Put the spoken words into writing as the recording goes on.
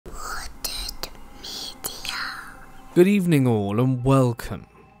Good evening all and welcome.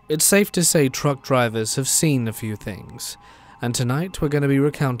 It's safe to say truck drivers have seen a few things, and tonight we're going to be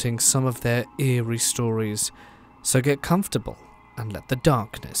recounting some of their eerie stories, so get comfortable and let the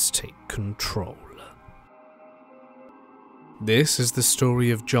darkness take control. This is the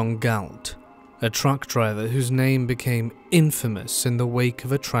story of John Galt, a truck driver whose name became infamous in the wake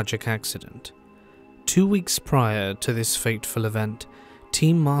of a tragic accident. 2 weeks prior to this fateful event,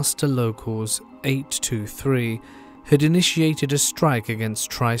 Team Master Locals 823 had initiated a strike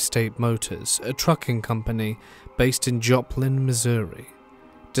against Tri-State Motors, a trucking company based in Joplin, Missouri.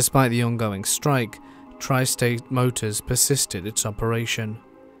 Despite the ongoing strike, Tri-State Motors persisted its operation.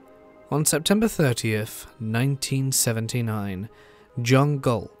 On September 30th, 1979, John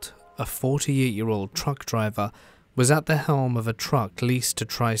Galt, a 48-year-old truck driver, was at the helm of a truck leased to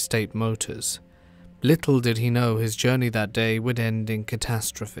Tri-State Motors. Little did he know his journey that day would end in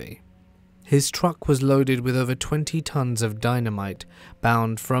catastrophe. His truck was loaded with over 20 tons of dynamite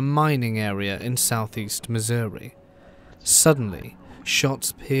bound for a mining area in southeast Missouri. Suddenly,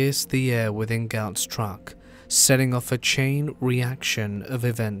 shots pierced the air within Galt's truck, setting off a chain reaction of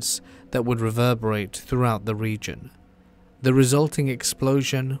events that would reverberate throughout the region. The resulting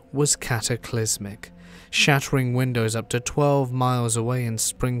explosion was cataclysmic, shattering windows up to 12 miles away in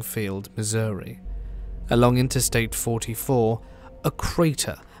Springfield, Missouri. Along Interstate 44, a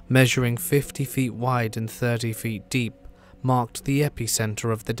crater measuring 50 feet wide and 30 feet deep marked the epicenter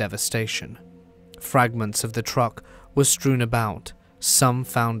of the devastation. Fragments of the truck were strewn about, some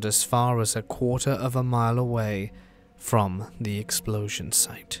found as far as a quarter of a mile away from the explosion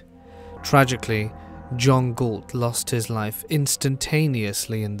site. Tragically, John Galt lost his life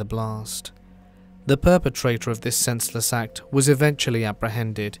instantaneously in the blast. The perpetrator of this senseless act was eventually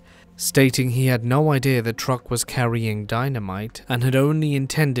apprehended, stating he had no idea the truck was carrying dynamite and had only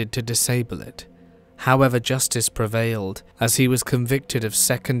intended to disable it. However, justice prevailed, as he was convicted of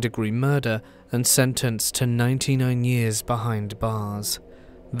second-degree murder and sentenced to 99 years behind bars.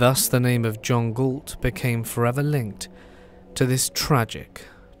 Thus, the name of John Galt became forever linked to this tragic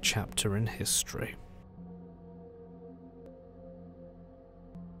chapter in history.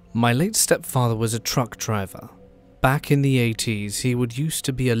 My late stepfather was a truck driver. Back in the 80s, he would used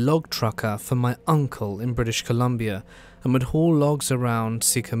to be a log trucker for my uncle in British Columbia and would haul logs around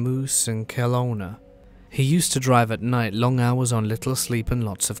Sicamous and Kelowna. He used to drive at night, long hours on little sleep and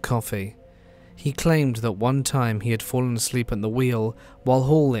lots of coffee. He claimed that one time he had fallen asleep at the wheel while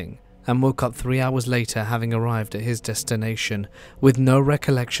hauling and woke up 3 hours later having arrived at his destination with no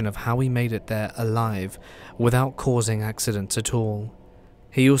recollection of how he made it there alive without causing accidents at all.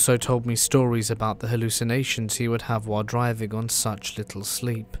 He also told me stories about the hallucinations he would have while driving on such little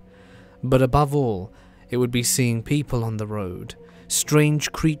sleep. But above all, it would be seeing people on the road,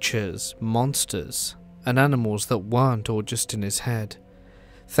 strange creatures, monsters, and animals that weren't all just in his head.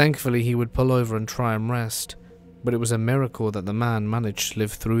 Thankfully, he would pull over and try and rest, but it was a miracle that the man managed to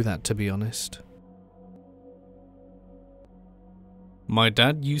live through that, to be honest. My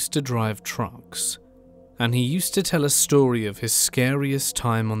dad used to drive trucks, and he used to tell a story of his scariest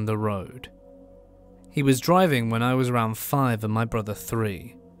time on the road. He was driving when I was around 5 and my brother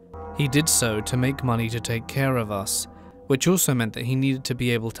 3. He did so to make money to take care of us, which also meant that he needed to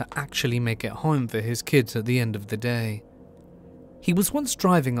be able to actually make it home for his kids at the end of the day. He was once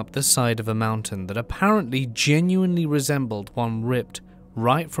driving up the side of a mountain that apparently genuinely resembled one ripped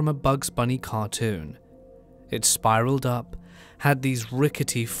right from a Bugs Bunny cartoon. It spiraled up, had these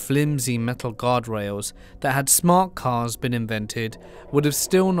rickety, flimsy metal guardrails that, had smart cars been invented, would have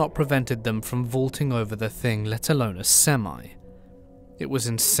still not prevented them from vaulting over the thing, let alone a semi. It was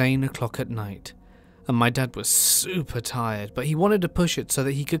insane o'clock at night, and my dad was super tired, but he wanted to push it so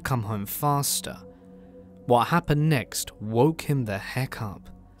that he could come home faster. What happened next woke him the heck up.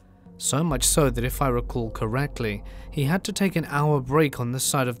 So much so that, if I recall correctly, he had to take an hour break on the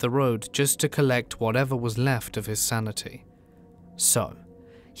side of the road just to collect whatever was left of his sanity. So,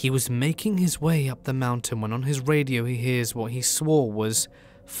 he was making his way up the mountain when on his radio he hears what he swore was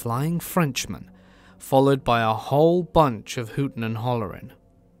 "Flying Frenchman," followed by a whole bunch of hooting and hollering.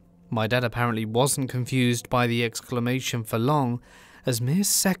 My dad apparently wasn't confused by the exclamation for long, as mere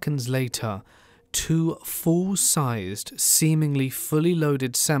seconds later, 2 full-sized, seemingly fully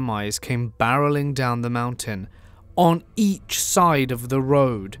loaded semis came barreling down the mountain, on each side of the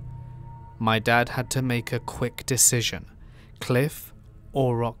road. My dad had to make a quick decision: cliff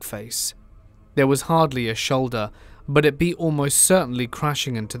or rock face. There was hardly a shoulder, but it beat almost certainly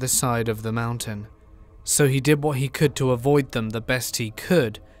crashing into the side of the mountain. So he did what he could to avoid them the best he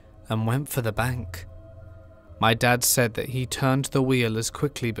could, and went for the bank. My dad said that he turned the wheel as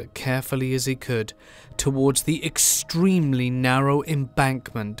quickly but carefully as he could towards the extremely narrow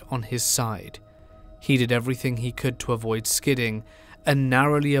embankment on his side. He did everything he could to avoid skidding and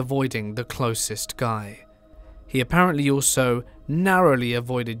narrowly avoiding the closest guy. He apparently also narrowly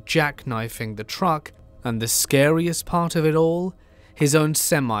avoided jackknifing the truck, and the scariest part of it all, his own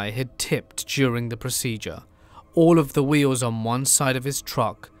semi had tipped during the procedure. All of the wheels on one side of his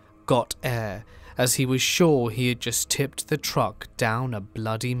truck got air, as he was sure he had just tipped the truck down a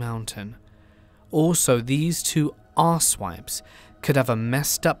bloody mountain. Also, these two arsewipes could have a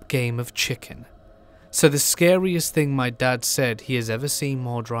messed up game of chicken. So the scariest thing my dad said he has ever seen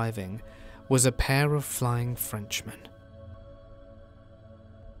while driving was a pair of flying Frenchmen.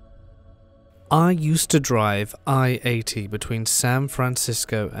 I used to drive I-80 between San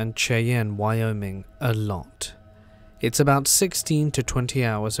Francisco and Cheyenne, Wyoming a lot. It's about 16 to 20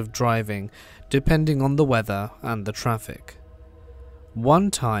 hours of driving, depending on the weather and the traffic.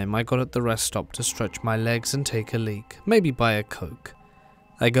 One time I got at the rest stop to stretch my legs and take a leak, maybe buy a Coke.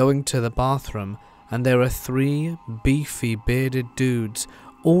 I go into the bathroom and there are 3 beefy bearded dudes,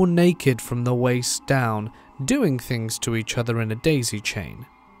 all naked from the waist down, doing things to each other in a daisy chain.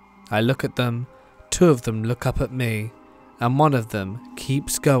 I look at them, 2 of them look up at me, and one of them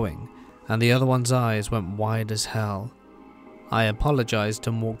keeps going, and the other one's eyes went wide as hell. I apologized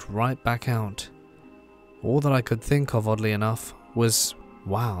and walked right back out. All that I could think of, oddly enough, was,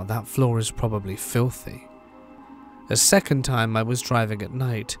 wow, that floor is probably filthy. A second time I was driving at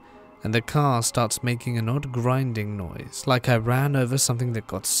night, and the car starts making an odd grinding noise, like I ran over something that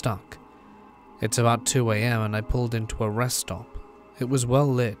got stuck. It's about 2 AM and I pulled into a rest stop. It was well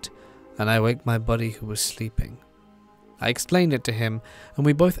lit, and I wake my buddy who was sleeping. I explained it to him, and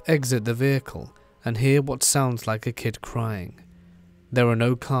we both exit the vehicle and hear what sounds like a kid crying. There are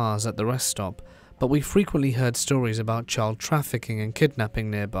no cars at the rest stop, but we frequently heard stories about child trafficking and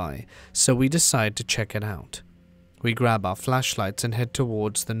kidnapping nearby, so we decide to check it out. We grab our flashlights and head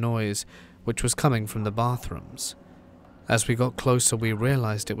towards the noise, which was coming from the bathrooms. As we got closer, we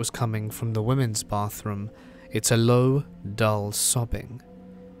realized it was coming from the women's bathroom. It's a low, dull sobbing.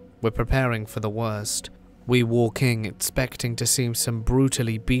 We're preparing for the worst. We walk in expecting to see some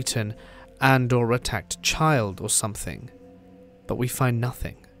brutally beaten and/or attacked child or something. But we find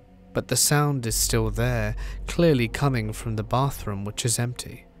nothing. But the sound is still there, clearly coming from the bathroom, which is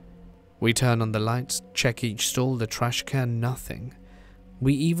empty. We turn on the lights, check each stall, the trash can, nothing.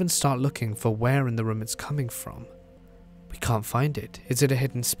 We even start looking for where in the room it's coming from. We can't find it. Is it a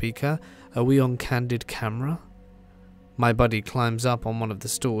hidden speaker? Are we on candid camera? My buddy climbs up on one of the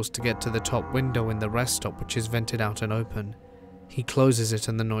stalls to get to the top window in the rest stop, which is vented out and open. He closes it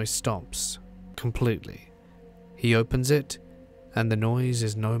and the noise stops. Completely. He opens it, and the noise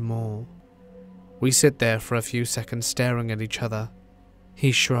is no more. We sit there for a few seconds staring at each other.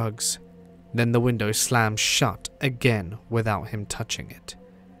 He shrugs. Then the window slams shut again without him touching it.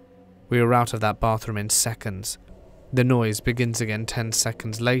 We are out of that bathroom in seconds. The noise begins again 10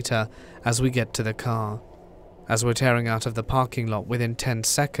 seconds later as we get to the car. As we're tearing out of the parking lot within 10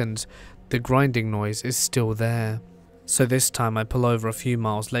 seconds, the grinding noise is still there. So this time I pull over a few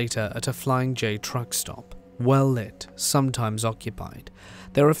miles later at a Flying J truck stop. Well lit, sometimes occupied.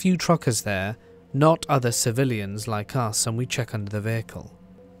 There are a few truckers there, not other civilians like us, and we check under the vehicle.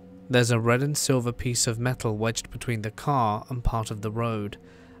 There's a red and silver piece of metal wedged between the car and part of the road,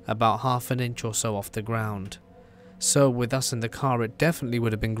 about half an inch or so off the ground. So with us in the car, it definitely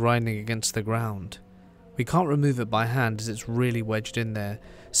would have been grinding against the ground. We can't remove it by hand as it's really wedged in there,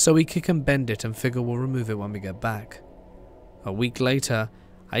 so we kick and bend it and figure we'll remove it when we get back. A week later,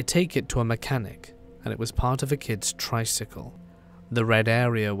 I take it to a mechanic, and it was part of a kid's tricycle, the red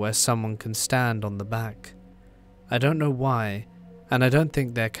area where someone can stand on the back. I don't know why, and I don't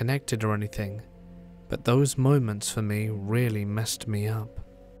think they're connected or anything, but those moments for me really messed me up.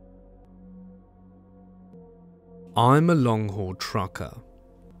 I'm a long-haul trucker.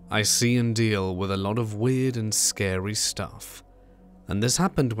 I see and deal with a lot of weird and scary stuff, and this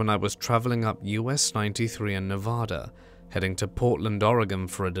happened when I was traveling up US 93 in Nevada, heading to Portland, Oregon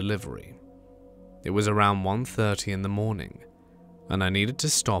for a delivery. It was around 1:30 in the morning, and I needed to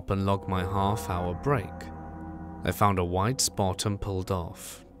stop and log my half-hour break. I found a white spot and pulled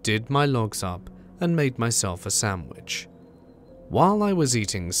off, did my logs up, and made myself a sandwich. While I was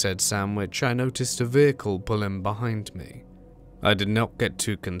eating said sandwich, I noticed a vehicle pull in behind me. I did not get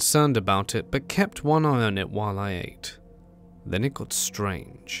too concerned about it, but kept one eye on it while I ate. Then it got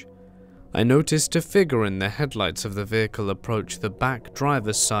strange. I noticed a figure in the headlights of the vehicle approach the back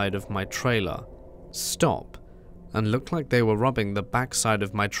driver's side of my trailer, stop, and looked like they were rubbing the backside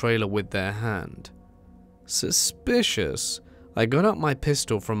of my trailer with their hand. Suspicious. I got out my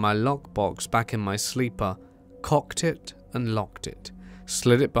pistol from my lockbox back in my sleeper, cocked it and locked it,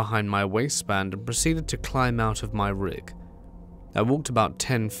 slid it behind my waistband and proceeded to climb out of my rig. I walked about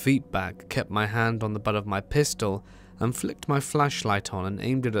 10 feet back, kept my hand on the butt of my pistol, and flicked my flashlight on and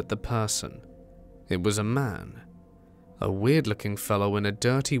aimed it at the person. It was a man. A weird-looking fellow in a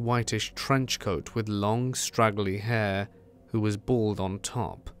dirty whitish trench coat with long, straggly hair, who was bald on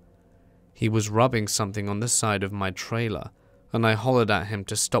top. He was rubbing something on the side of my trailer, and I hollered at him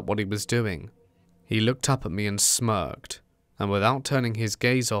to stop what he was doing. He looked up at me and smirked, and without turning his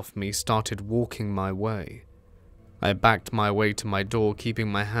gaze off me, started walking my way. I backed my way to my door,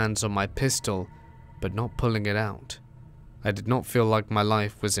 keeping my hands on my pistol, but not pulling it out. I did not feel like my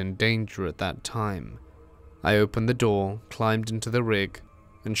life was in danger at that time. I opened the door, climbed into the rig,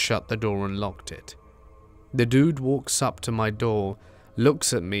 and shut the door and locked it. The dude walks up to my door,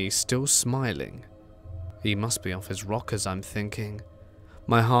 looks at me, still smiling. He must be off his rockers, I'm thinking.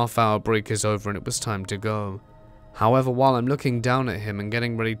 My half-hour break is over and it was time to go. However, while I'm looking down at him and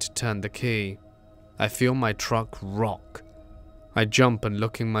getting ready to turn the key, I feel my truck rock. I jump and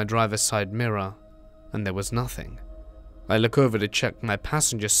look in my driver's side mirror, and there was nothing. I look over to check my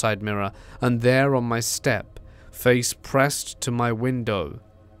passenger side mirror, and there on my step, face pressed to my window,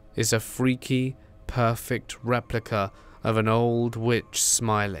 is a freaky, perfect replica of an old witch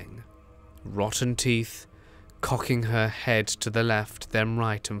smiling. Rotten teeth, cocking her head to the left, then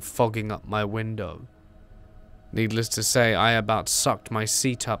right, and fogging up my window. Needless to say, I about sucked my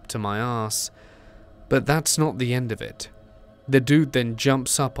seat up to my arse. But that's not the end of it. The dude then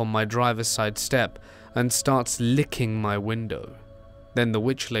jumps up on my driver's side step and starts licking my window. Then the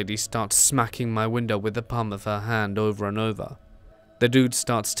witch lady starts smacking my window with the palm of her hand over and over. The dude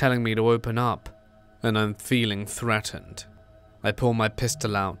starts telling me to open up, and I'm feeling threatened. I pull my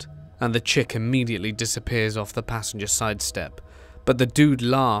pistol out, and the chick immediately disappears off the passenger side step. But the dude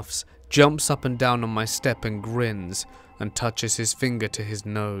laughs, jumps up and down on my step and grins, and touches his finger to his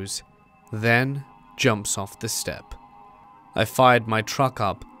nose. Then jumps off the step. I fired my truck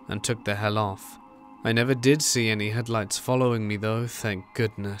up and took the hell off. I never did see any headlights following me though, thank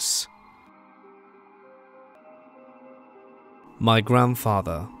goodness. My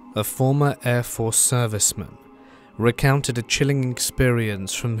grandfather, a former Air Force serviceman, recounted a chilling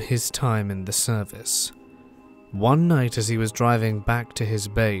experience from his time in the service. One night as he was driving back to his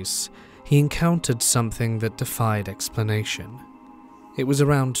base, he encountered something that defied explanation. It was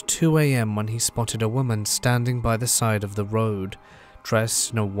around 2 a.m. when he spotted a woman standing by the side of the road,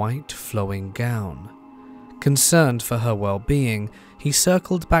 dressed in a white flowing gown. Concerned for her well-being, he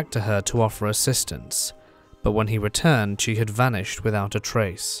circled back to her to offer assistance, but when he returned, she had vanished without a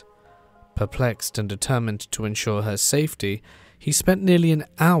trace. Perplexed and determined to ensure her safety, he spent nearly an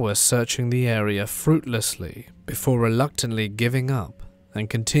hour searching the area fruitlessly before reluctantly giving up and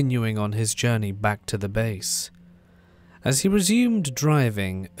continuing on his journey back to the base. As he resumed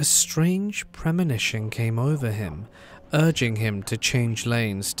driving, a strange premonition came over him, urging him to change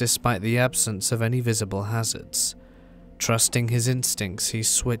lanes despite the absence of any visible hazards. Trusting his instincts, he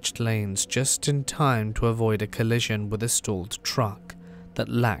switched lanes just in time to avoid a collision with a stalled truck that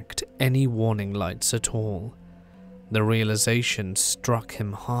lacked any warning lights at all. The realization struck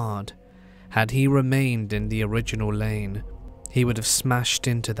him hard. Had he remained in the original lane, he would have smashed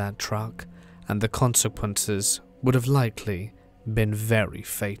into that truck, and the consequences would have likely been very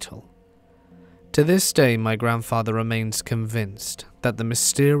fatal. To this day, my grandfather remains convinced that the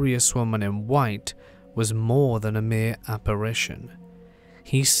mysterious woman in white was more than a mere apparition.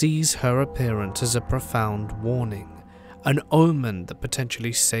 He sees her appearance as a profound warning, an omen that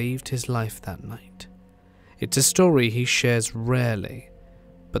potentially saved his life that night. It's a story he shares rarely,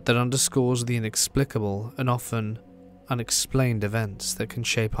 but that underscores the inexplicable and often unexplained events that can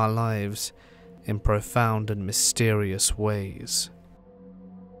shape our lives in profound and mysterious ways.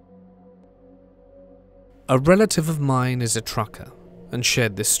 A relative of mine is a trucker and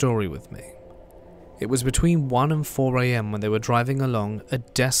shared this story with me. It was between 1 and 4 a.m. when they were driving along a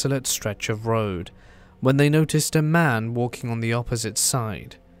desolate stretch of road when they noticed a man walking on the opposite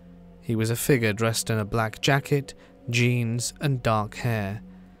side. He was a figure dressed in a black jacket, jeans, and dark hair.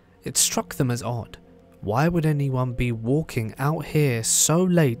 It struck them as odd. Why would anyone be walking out here so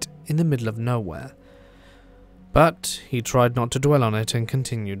late in the middle of nowhere? But he tried not to dwell on it and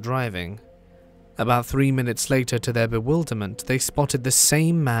continued driving. About 3 minutes later, to their bewilderment, they spotted the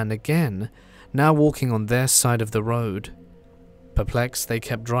same man again, now walking on their side of the road. Perplexed, they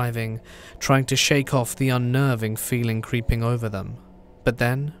kept driving, trying to shake off the unnerving feeling creeping over them. But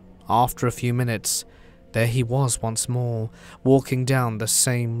then, after a few minutes, there he was once more, walking down the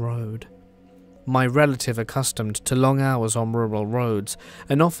same road. my relative accustomed to long hours on rural roads,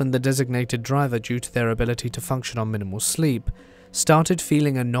 and often the designated driver due to their ability to function on minimal sleep, started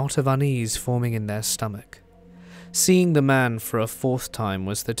feeling a knot of unease forming in their stomach. Seeing the man for a fourth time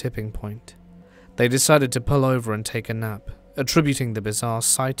was the tipping point. They decided to pull over and take a nap, attributing the bizarre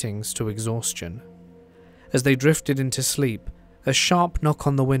sightings to exhaustion. As they drifted into sleep, a sharp knock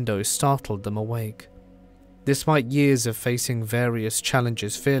on the window startled them awake. Despite years of facing various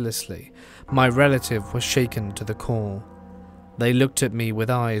challenges fearlessly, my relative was shaken to the core. They looked at me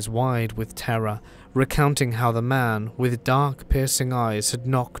with eyes wide with terror, recounting how the man with dark, piercing eyes had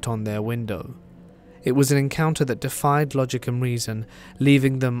knocked on their window. It was an encounter that defied logic and reason,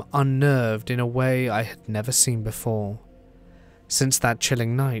 leaving them unnerved in a way I had never seen before. Since that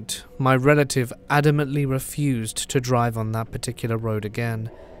chilling night, my relative adamantly refused to drive on that particular road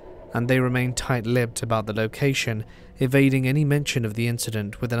again, and they remained tight-lipped about the location, evading any mention of the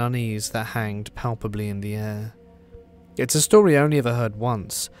incident with an unease that hanged palpably in the air. It's a story I only ever heard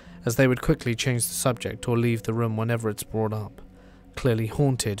once, as they would quickly change the subject or leave the room whenever it's brought up, clearly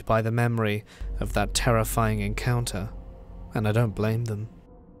haunted by the memory of that terrifying encounter, and I don't blame them.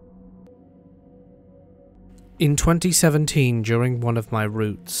 In 2017, during one of my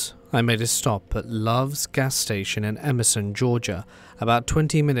routes, I made a stop at Love's gas station in Emerson, Georgia, about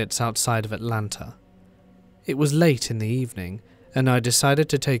 20 minutes outside of Atlanta. It was late in the evening, and I decided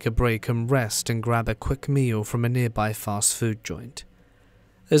to take a break and rest and grab a quick meal from a nearby fast food joint.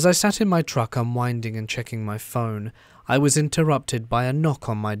 As I sat in my truck unwinding and checking my phone, I was interrupted by a knock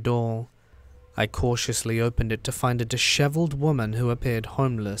on my door. I cautiously opened it to find a disheveled woman who appeared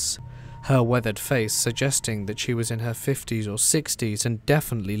homeless, her weathered face suggesting that she was in her 50s or 60s and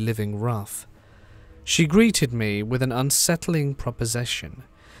definitely living rough. She greeted me with an unsettling proposition,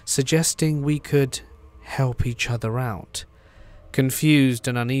 suggesting we could help each other out. Confused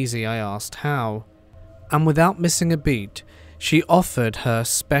and uneasy, I asked how, and without missing a beat, she offered her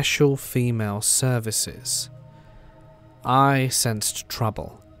special female services. I sensed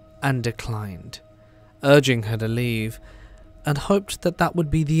trouble and declined, urging her to leave, and hoped that that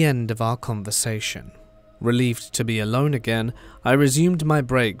would be the end of our conversation. Relieved to be alone again, I resumed my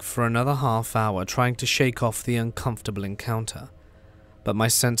break for another half hour, trying to shake off the uncomfortable encounter. But my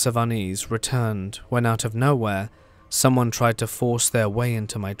sense of unease returned when, out of nowhere, someone tried to force their way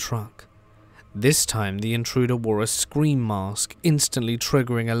into my truck. This time the intruder wore a scream mask, instantly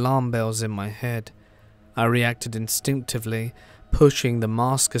triggering alarm bells in my head. I reacted instinctively, pushing the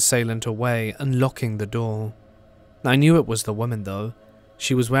mask assailant away and locking the door. I knew it was the woman though.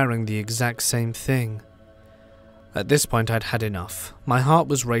 She was wearing the exact same thing. At this point I'd had enough. My heart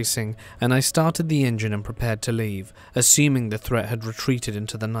was racing and I started the engine and prepared to leave, assuming the threat had retreated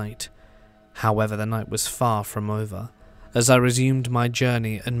into the night. However, the night was far from over. As I resumed my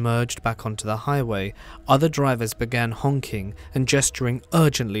journey and merged back onto the highway, other drivers began honking and gesturing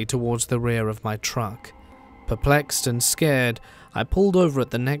urgently towards the rear of my truck. Perplexed and scared, I pulled over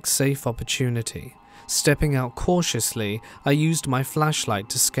at the next safe opportunity. Stepping out cautiously, I used my flashlight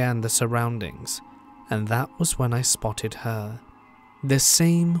to scan the surroundings, and that was when I spotted her. The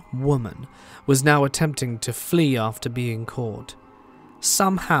same woman was now attempting to flee after being caught.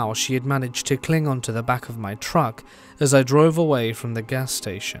 Somehow she had managed to cling onto the back of my truck as I drove away from the gas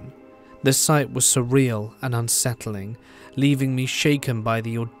station. The sight was surreal and unsettling, leaving me shaken by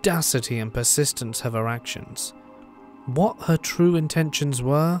the audacity and persistence of her actions. What her true intentions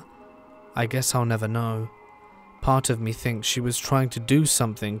were? I guess I'll never know. Part of me thinks she was trying to do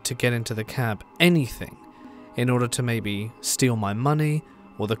something to get into the cab, anything, in order to maybe steal my money,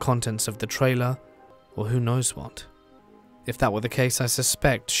 or the contents of the trailer, or who knows what. If that were the case, I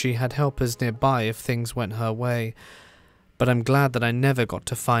suspect she had helpers nearby if things went her way, but I'm glad that I never got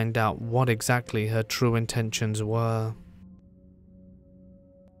to find out what exactly her true intentions were.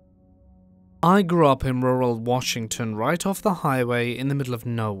 I grew up in rural Washington, right off the highway in the middle of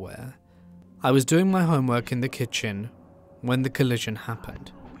nowhere. I was doing my homework in the kitchen when the collision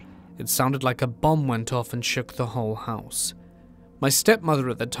happened. It sounded like a bomb went off and shook the whole house. My stepmother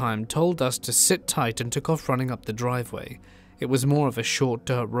at the time told us to sit tight and took off running up the driveway. It was more of a short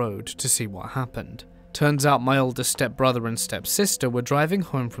dirt road to see what happened. Turns out my older stepbrother and stepsister were driving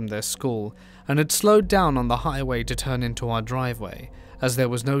home from their school and had slowed down on the highway to turn into our driveway, as there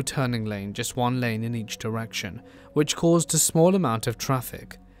was no turning lane, just one lane in each direction, which caused a small amount of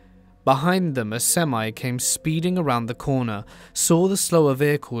traffic. Behind them, a semi came speeding around the corner, saw the slower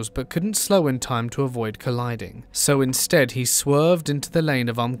vehicles but couldn't slow in time to avoid colliding. So instead he swerved into the lane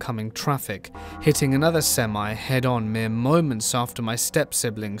of oncoming traffic, hitting another semi head-on mere moments after my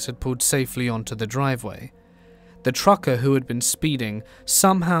step-siblings had pulled safely onto the driveway. The trucker who had been speeding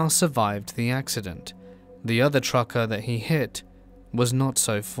somehow survived the accident. The other trucker that he hit was not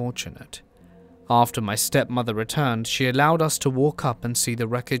so fortunate. After my stepmother returned, she allowed us to walk up and see the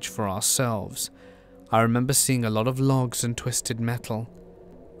wreckage for ourselves. I remember seeing a lot of logs and twisted metal.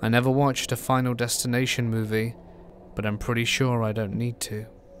 I never watched a Final Destination movie, but I'm pretty sure I don't need to.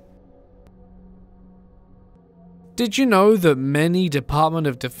 Did you know that many Department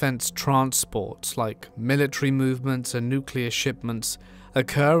of Defense transports, like military movements and nuclear shipments,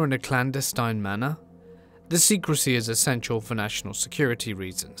 occur in a clandestine manner? The secrecy is essential for national security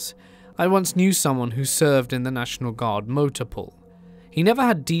reasons. I once knew someone who served in the National Guard motor pool. He never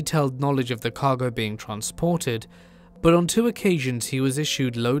had detailed knowledge of the cargo being transported, but on 2 occasions he was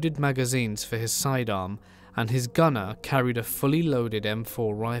issued loaded magazines for his sidearm, and his gunner carried a fully loaded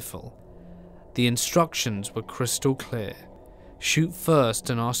M4 rifle. The instructions were crystal clear. Shoot first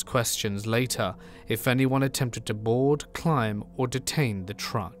and ask questions later if anyone attempted to board, climb, or detain the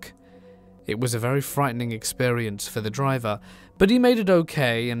truck. It was a very frightening experience for the driver, but he made it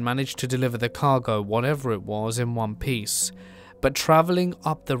okay and managed to deliver the cargo, whatever it was, in one piece. But traveling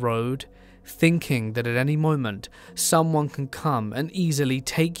up the road, thinking that at any moment someone can come and easily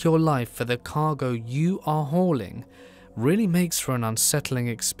take your life for the cargo you are hauling, really makes for an unsettling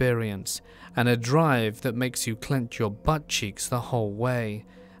experience, and a drive that makes you clench your butt cheeks the whole way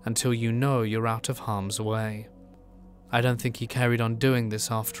until you know you're out of harm's way. I don't think he carried on doing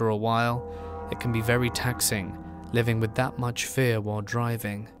this after a while. It can be very taxing, living with that much fear while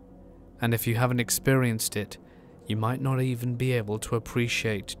driving. And if you haven't experienced it, you might not even be able to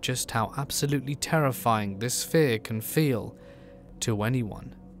appreciate just how absolutely terrifying this fear can feel to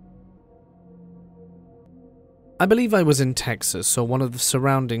anyone. I believe I was in Texas or one of the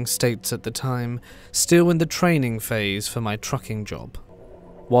surrounding states at the time, still in the training phase for my trucking job.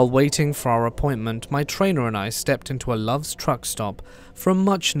 While waiting for our appointment, my trainer and I stepped into a Love's truck stop for a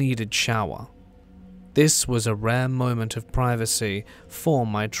much-needed shower. This was a rare moment of privacy for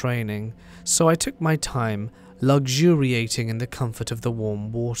my training, so I took my time, luxuriating in the comfort of the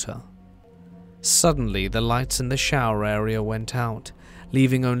warm water. Suddenly, the lights in the shower area went out,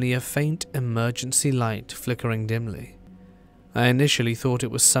 leaving only a faint emergency light flickering dimly. I initially thought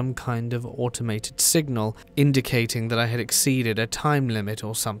it was some kind of automated signal indicating that I had exceeded a time limit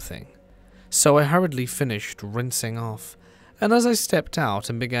or something. So I hurriedly finished rinsing off, and as I stepped out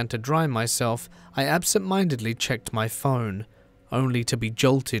and began to dry myself, I absent-mindedly checked my phone, only to be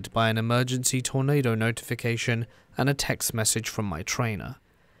jolted by an emergency tornado notification and a text message from my trainer.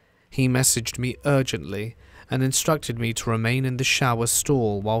 He messaged me urgently and instructed me to remain in the shower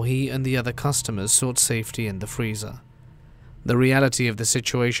stall while he and the other customers sought safety in the freezer. The reality of the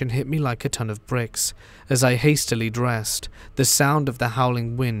situation hit me like a ton of bricks. As I hastily dressed, the sound of the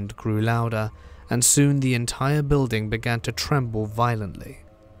howling wind grew louder, and soon the entire building began to tremble violently.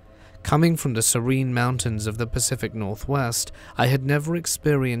 Coming from the serene mountains of the Pacific Northwest, I had never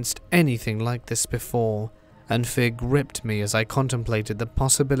experienced anything like this before, and fear gripped me as I contemplated the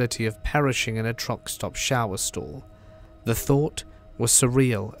possibility of perishing in a truck stop shower stall. The thought was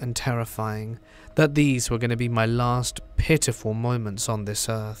surreal and terrifying, that these were going to be my last pitiful moments on this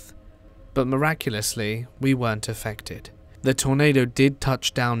earth. But miraculously, we weren't affected. The tornado did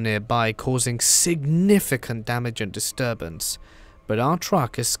touch down nearby, causing significant damage and disturbance, but our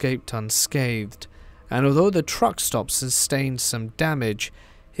truck escaped unscathed, and although the truck stop sustained some damage,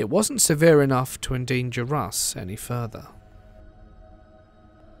 it wasn't severe enough to endanger us any further.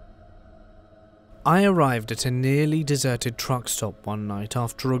 I arrived at a nearly deserted truck stop one night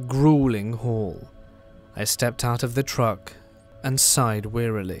after a grueling haul. I stepped out of the truck and sighed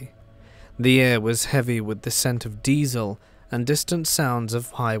wearily. The air was heavy with the scent of diesel and distant sounds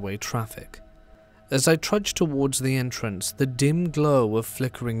of highway traffic. As I trudged towards the entrance, the dim glow of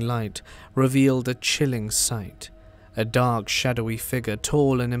flickering light revealed a chilling sight. A dark, shadowy figure,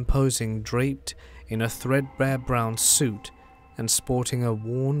 tall and imposing, draped in a threadbare brown suit and sporting a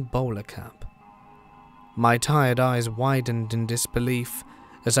worn bowler cap. My tired eyes widened in disbelief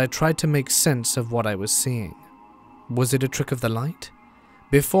as I tried to make sense of what I was seeing. Was it a trick of the light?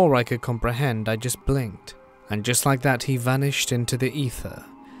 Before I could comprehend, I just blinked, and just like that he vanished into the ether,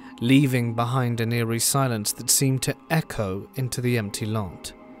 leaving behind an eerie silence that seemed to echo into the empty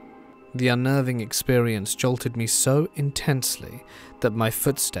lot. The unnerving experience jolted me so intensely that my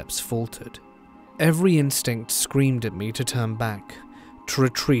footsteps faltered. Every instinct screamed at me to turn back, to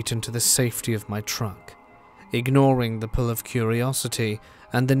retreat into the safety of my truck. Ignoring the pull of curiosity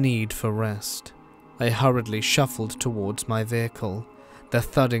and the need for rest, I hurriedly shuffled towards my vehicle, the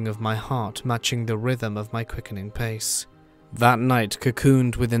thudding of my heart matching the rhythm of my quickening pace. That night,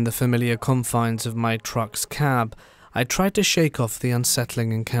 cocooned within the familiar confines of my truck's cab, I tried to shake off the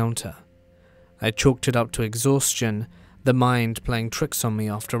unsettling encounter. I chalked it up to exhaustion, the mind playing tricks on me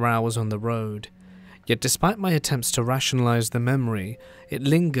after hours on the road. Yet despite my attempts to rationalize the memory, it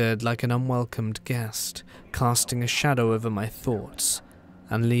lingered like an unwelcomed guest, casting a shadow over my thoughts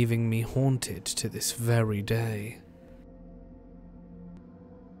and leaving me haunted to this very day.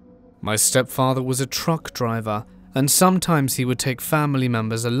 My stepfather was a truck driver, and sometimes he would take family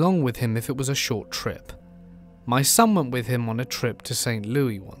members along with him if it was a short trip. My son went with him on a trip to St.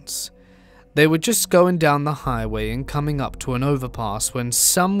 Louis once. They were just going down the highway and coming up to an overpass when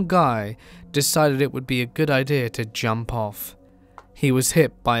some guy decided it would be a good idea to jump off. He was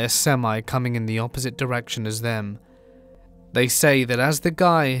hit by a semi coming in the opposite direction as them. They say that as the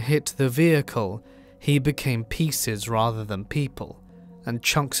guy hit the vehicle, he became pieces rather than people, and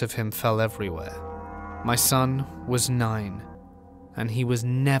chunks of him fell everywhere. My son was 9, and he was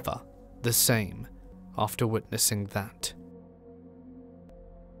never the same after witnessing that.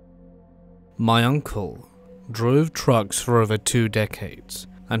 My uncle drove trucks for over 2 decades,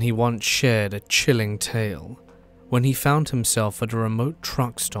 and he once shared a chilling tale when he found himself at a remote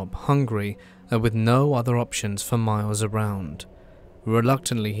truck stop hungry and with no other options for miles around.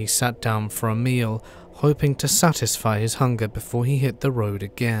 Reluctantly, he sat down for a meal, hoping to satisfy his hunger before he hit the road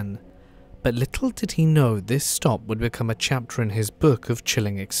again. But little did he know this stop would become a chapter in his book of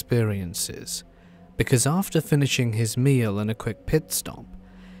chilling experiences, because after finishing his meal and a quick pit stop,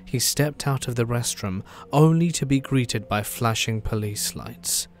 he stepped out of the restroom only to be greeted by flashing police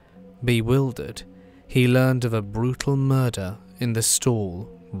lights. Bewildered, he learned of a brutal murder in the stall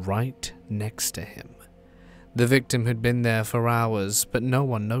right next to him. The victim had been there for hours, but no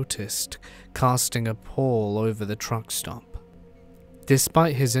one noticed, casting a pall over the truck stop.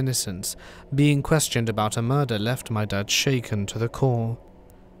 Despite his innocence, being questioned about a murder left my dad shaken to the core.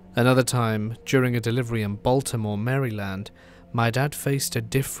 Another time, during a delivery in Baltimore, Maryland, my dad faced a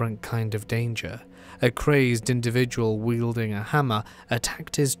different kind of danger. A crazed individual wielding a hammer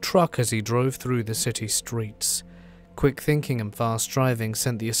attacked his truck as he drove through the city streets. Quick thinking and fast driving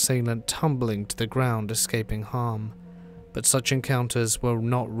sent the assailant tumbling to the ground, escaping harm. But such encounters were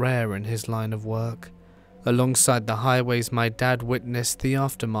not rare in his line of work. Alongside the highways, my dad witnessed the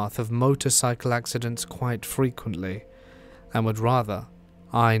aftermath of motorcycle accidents quite frequently, and would rather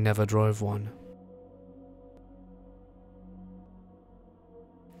I never drove one.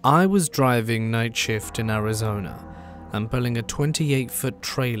 I was driving night shift in Arizona and pulling a 28-foot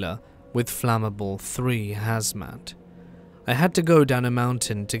trailer with flammable 3 hazmat. I had to go down a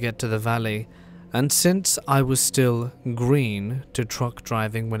mountain to get to the valley, and since I was still green to truck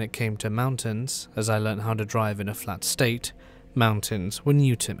driving when it came to mountains, as I learned how to drive in a flat state, mountains were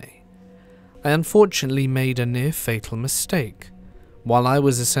new to me. I unfortunately made a near-fatal mistake. While I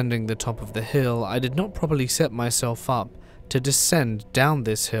was ascending the top of the hill, I did not properly set myself up to descend down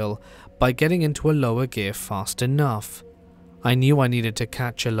this hill by getting into a lower gear fast enough. I knew I needed to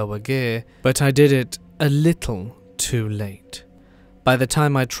catch a lower gear, but I did it a little too late. By the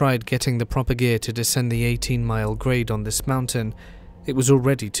time I tried getting the proper gear to descend the 18-mile grade on this mountain, it was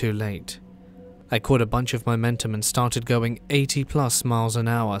already too late. I caught a bunch of momentum and started going 80+ miles an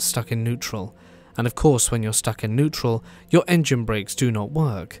hour stuck in neutral, and of course when you're stuck in neutral, your engine brakes do not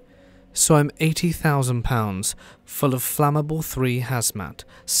work. So I'm 80,000 pounds, full of flammable 3 hazmat,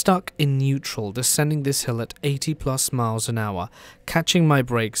 stuck in neutral, descending this hill at 80+ miles an hour, catching my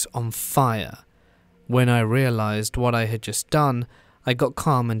brakes on fire. When I realized what I had just done, I got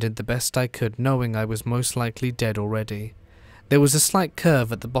calm and did the best I could, knowing I was most likely dead already. There was a slight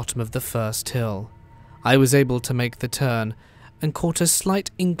curve at the bottom of the first hill. I was able to make the turn, and caught a slight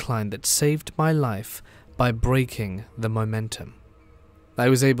incline that saved my life by breaking the momentum. I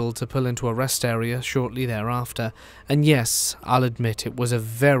was able to pull into a rest area shortly thereafter, and yes, I'll admit it was a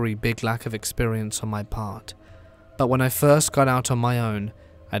very big lack of experience on my part. But when I first got out on my own,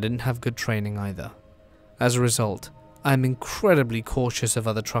 I didn't have good training either. As a result, I am incredibly cautious of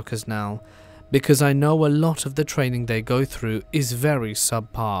other truckers now, because I know a lot of the training they go through is very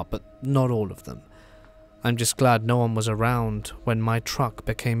subpar, but not all of them. I'm just glad no one was around when my truck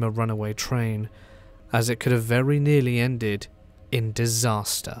became a runaway train, as it could have very nearly ended in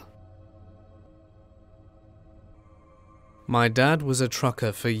disaster. My dad was a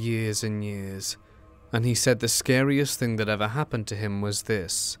trucker for years and years, and he said the scariest thing that ever happened to him was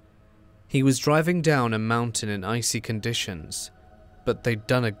this. He was driving down a mountain in icy conditions, but they'd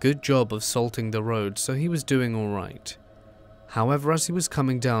done a good job of salting the road, so he was doing alright. However, as he was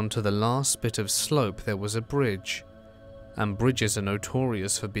coming down to the last bit of slope, there was a bridge, and bridges are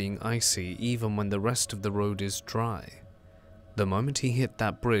notorious for being icy even when the rest of the road is dry. The moment he hit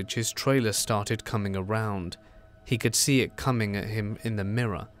that bridge, his trailer started coming around. He could see it coming at him in the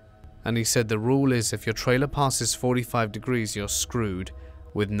mirror, and he said the rule is if your trailer passes 45 degrees, you're screwed,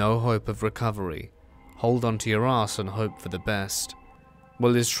 with no hope of recovery. Hold on to your ass and hope for the best.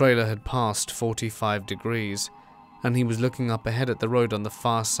 Well, his trailer had passed 45 degrees, and he was looking up ahead at the road on the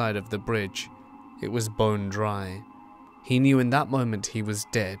far side of the bridge. It was bone dry. He knew in that moment he was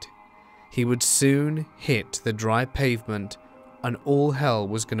dead. He would soon hit the dry pavement, and all hell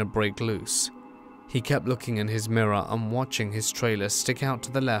was going to break loose. He kept looking in his mirror and watching his trailer stick out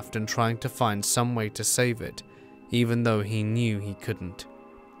to the left and trying to find some way to save it, even though he knew he couldn't.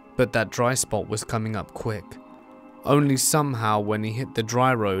 But that dry spot was coming up quick. Only somehow when he hit the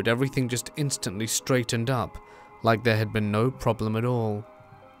dry road, everything just instantly straightened up, like there had been no problem at all.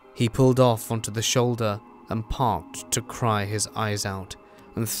 He pulled off onto the shoulder and parked to cry his eyes out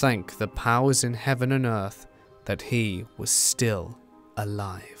and thank the powers in heaven and earth that he was still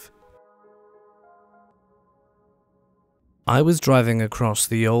alive. I was driving across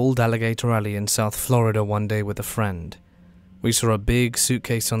the old Alligator Alley in South Florida one day with a friend. We saw a big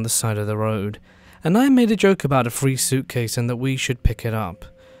suitcase on the side of the road, and I made a joke about a free suitcase and that we should pick it up.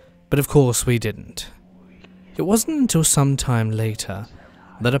 But of course we didn't. It wasn't until some time later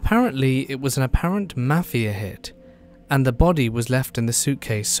that apparently it was an apparent mafia hit, and the body was left in the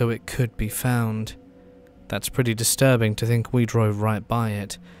suitcase so it could be found. That's pretty disturbing to think we drove right by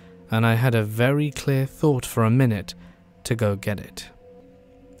it, and I had a very clear thought for a minute to go get it.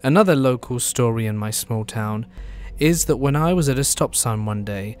 Another local story in my small town is that when I was at a stop sign one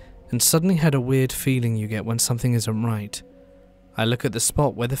day and suddenly had a weird feeling you get when something isn't right, I look at the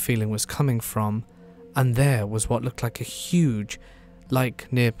spot where the feeling was coming from, and there was what looked like a huge,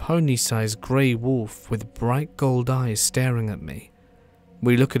 like near pony-sized grey wolf with bright gold eyes staring at me.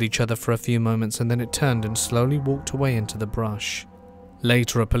 We looked at each other for a few moments and then it turned and slowly walked away into the brush.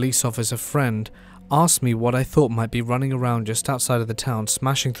 Later, a police officer friend asked me what I thought might be running around just outside of the town,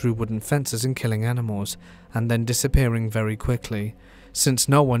 smashing through wooden fences and killing animals, and then disappearing very quickly, since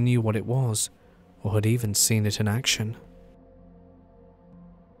no one knew what it was, or had even seen it in action.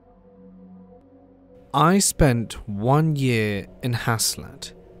 I spent 1 year in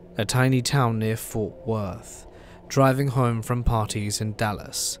Haslett, a tiny town near Fort Worth, driving home from parties in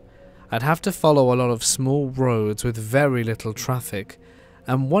Dallas. I'd have to follow a lot of small roads with very little traffic,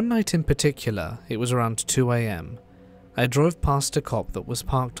 and one night in particular, it was around 2 AM, I drove past a cop that was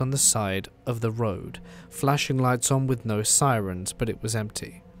parked on the side of the road, flashing lights on with no sirens, but it was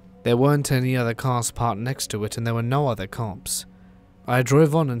empty. There weren't any other cars parked next to it and there were no other cops. I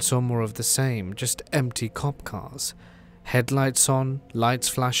drove on and saw more of the same, just empty cop cars. Headlights on, lights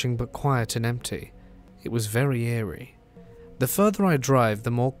flashing but quiet and empty. It was very eerie. The further I drove,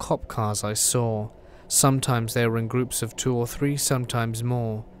 the more cop cars I saw. Sometimes they were in groups of 2 or 3, sometimes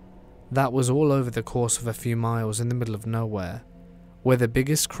more. That was all over the course of a few miles in the middle of nowhere, where the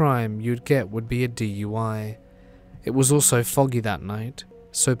biggest crime you'd get would be a DUI. It was also foggy that night,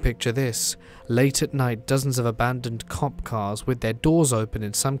 so picture this: late at night, dozens of abandoned cop cars with their doors open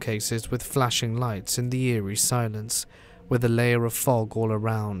in some cases with flashing lights in the eerie silence, with a layer of fog all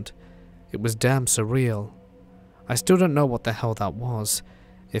around. It was damn surreal. I still don't know what the hell that was.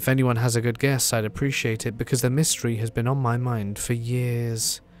 If anyone has a good guess, I'd appreciate it because the mystery has been on my mind for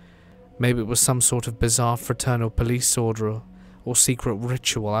years. Maybe it was some sort of bizarre fraternal police order or secret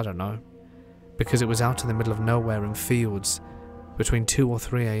ritual, I don't know. Because it was out in the middle of nowhere in fields, between 2 or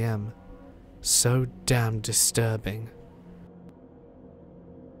 3 AM. So damn disturbing.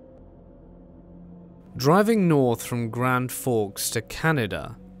 Driving north from Grand Forks to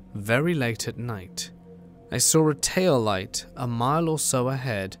Canada, very late at night, I saw a tail light a mile or so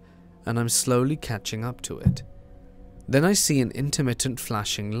ahead, and I'm slowly catching up to it. Then I see an intermittent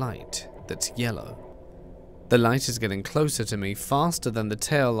flashing light that's yellow. The light is getting closer to me, faster than the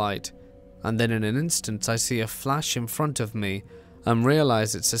tail light, and then in an instant I see a flash in front of me and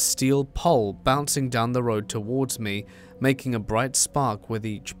realize it's a steel pole bouncing down the road towards me, making a bright spark with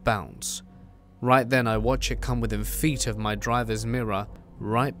each bounce. Right then I watch it come within feet of my driver's mirror,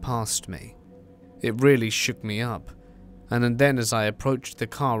 right past me. It really shook me up, and then as I approached the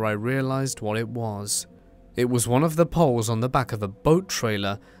car I realized what it was. It was one of the poles on the back of a boat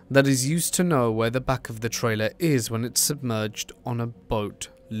trailer that is used to know where the back of the trailer is when it's submerged on a boat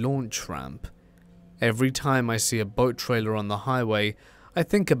launch ramp. Every time I see a boat trailer on the highway, I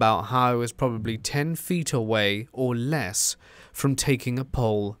think about how I was probably 10 feet away or less from taking a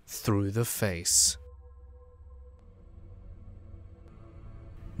pole through the face.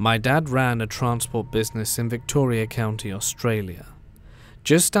 My dad ran a transport business in Victoria County, Australia,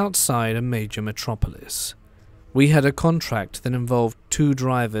 just outside a major metropolis. We had a contract that involved 2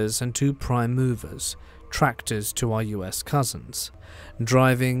 drivers and 2 prime movers, tractors to our US cousins,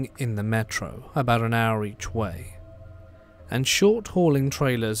 driving in the metro about an hour each way, and short-hauling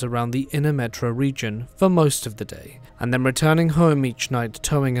trailers around the inner metro region for most of the day, and then returning home each night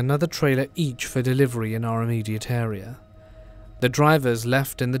towing another trailer each for delivery in our immediate area. The drivers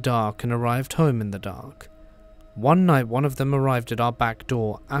left in the dark and arrived home in the dark. One night one of them arrived at our back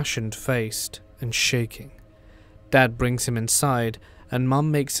door, ashen-faced and shaking. Dad brings him inside, and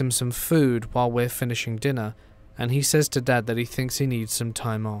Mum makes him some food while we're finishing dinner, and he says to Dad that he thinks he needs some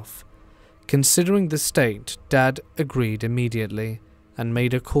time off. Considering the state, Dad agreed immediately, and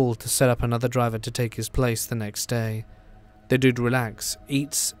made a call to set up another driver to take his place the next day. The dude relaxes,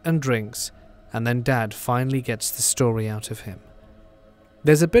 eats and drinks, and then Dad finally gets the story out of him.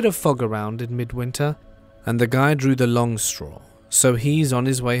 There's a bit of fog around in midwinter, and the guy drew the long straw, so he's on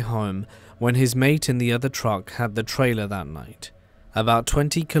his way home when his mate in the other truck had the trailer that night. About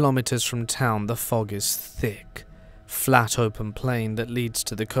 20 kilometers from town, the fog is thick. Flat open plain that leads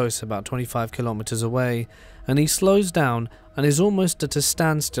to the coast about 25 kilometers away, and he slows down and is almost at a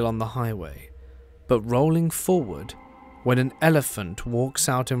standstill on the highway, but rolling forward when an elephant walks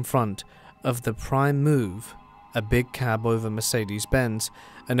out in front of the prime move, a big cab over Mercedes-Benz,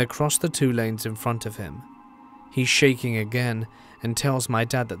 and across the 2 lanes in front of him. He's shaking again and tells my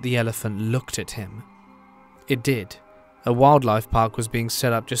dad that the elephant looked at him. It did. A wildlife park was being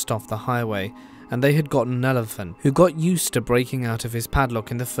set up just off the highway, and they had got an elephant who got used to breaking out of his padlock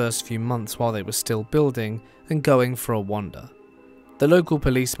in the first few months while they were still building and going for a wander. The local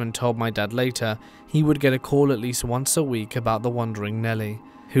policeman told my dad later he would get a call at least once a week about the wandering Nelly,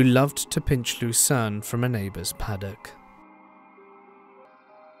 who loved to pinch lucerne from a neighbour's paddock.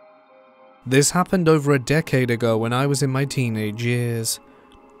 This happened over a decade ago when I was in my teenage years.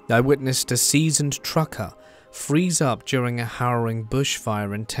 I witnessed a seasoned trucker freeze up during a harrowing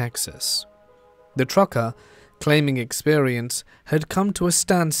bushfire in Texas. The trucker, claiming experience, had come to a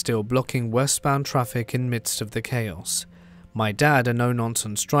standstill blocking westbound traffic in midst of the chaos. My dad, a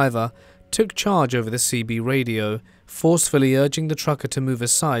no-nonsense driver, took charge over the CB radio, forcefully urging the trucker to move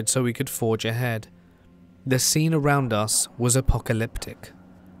aside so we could forge ahead. The scene around us was apocalyptic.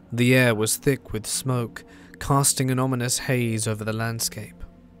 The air was thick with smoke, casting an ominous haze over the landscape.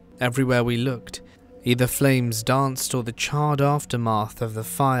 Everywhere we looked, either flames danced or the charred aftermath of the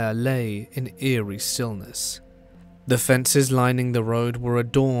fire lay in eerie stillness. The fences lining the road were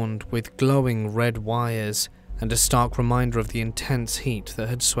adorned with glowing red wires and a stark reminder of the intense heat that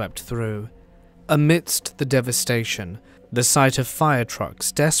had swept through. Amidst the devastation, the sight of fire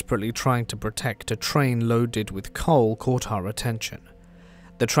trucks desperately trying to protect a train loaded with coal caught our attention.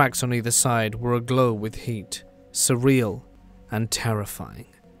 The tracks on either side were aglow with heat, surreal and terrifying.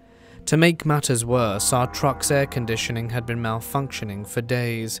 To make matters worse, our truck's air conditioning had been malfunctioning for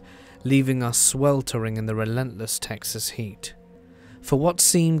days, leaving us sweltering in the relentless Texas heat. For what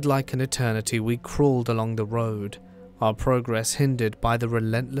seemed like an eternity, we crawled along the road, our progress hindered by the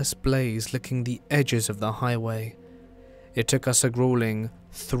relentless blaze licking the edges of the highway. It took us a grueling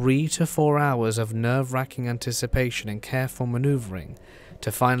 3 to 4 hours of nerve-wracking anticipation and careful maneuvering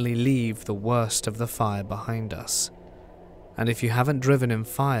to finally leave the worst of the fire behind us. And if you haven't driven in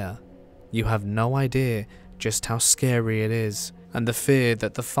fire, you have no idea just how scary it is, and the fear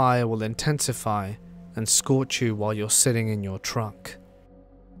that the fire will intensify and scorch you while you're sitting in your truck.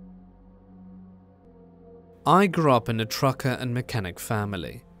 I grew up in a trucker and mechanic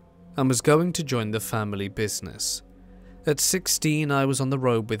family, and was going to join the family business. At 16, I was on the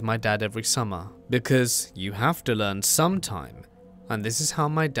road with my dad every summer, because you have to learn sometime, and this is how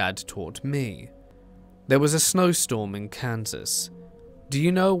my dad taught me. There was a snowstorm in Kansas. Do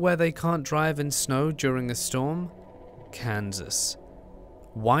you know where they can't drive in snow during a storm? Kansas.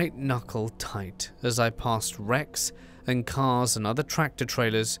 White knuckle tight as I passed wrecks and cars and other tractor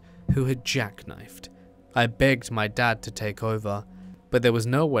trailers who had jackknifed. I begged my dad to take over, but there was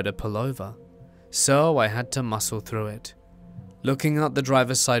nowhere to pull over, so I had to muscle through it. Looking out the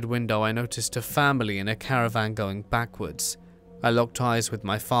driver's side window, I noticed a family in a caravan going backwards. I locked eyes with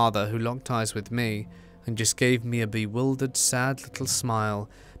my father, who locked eyes with me, and just gave me a bewildered, sad little smile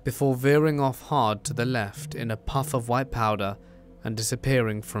before veering off hard to the left in a puff of white powder and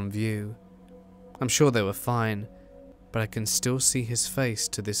disappearing from view. I'm sure they were fine, but I can still see his face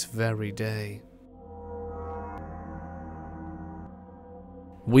to this very day.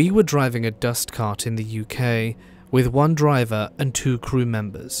 We were driving a dust cart in the UK with 1 driver and 2 crew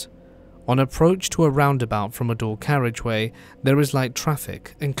members. On approach to a roundabout from a dual carriageway, there is light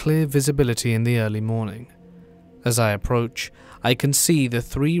traffic and clear visibility in the early morning. As I approach, I can see the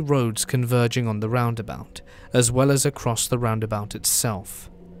 3 roads converging on the roundabout, as well as across the roundabout itself.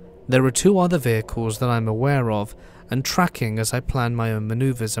 There are 2 other vehicles that I'm aware of and tracking as I plan my own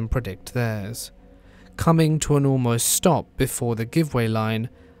maneuvers and predict theirs. Coming to an almost stop before the giveaway line,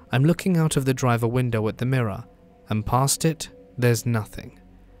 I'm looking out of the driver window at the mirror, and past it, there's nothing.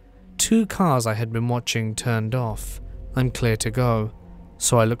 2 cars I had been watching turned off. I'm clear to go,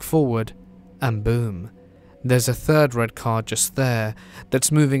 so I look forward, and boom, there's a 3rd red car just there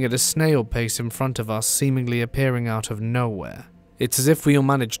that's moving at a snail pace in front of us, seemingly appearing out of nowhere. It's as if we all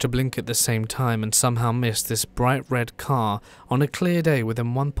managed to blink at the same time and somehow missed this bright red car on a clear day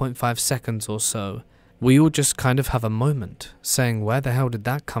within 1.5 seconds or so. We all just kind of have a moment, saying where the hell did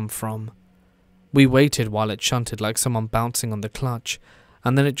that come from? We waited while it shunted like someone bouncing on the clutch,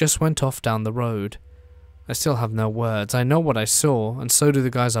 and then it just went off down the road. I still have no words. I know what I saw, and so do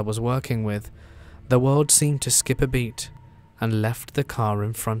the guys I was working with. The world seemed to skip a beat, and left the car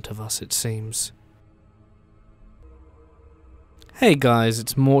in front of us, it seems. Hey guys,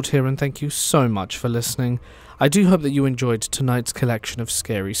 it's Mort here, and thank you so much for listening. I do hope that you enjoyed tonight's collection of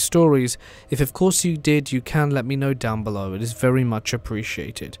scary stories. If of course you did, you can let me know down below. It is very much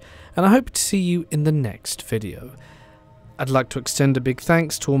appreciated. And I hope to see you in the next video. I'd like to extend a big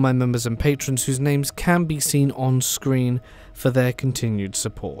thanks to all my members and patrons whose names can be seen on screen for their continued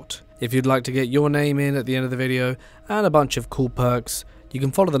support. If you'd like to get your name in at the end of the video and a bunch of cool perks, you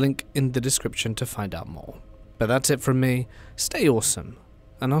can follow the link in the description to find out more. But that's it from me. Stay awesome,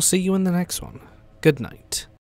 and I'll see you in the next one. Good night.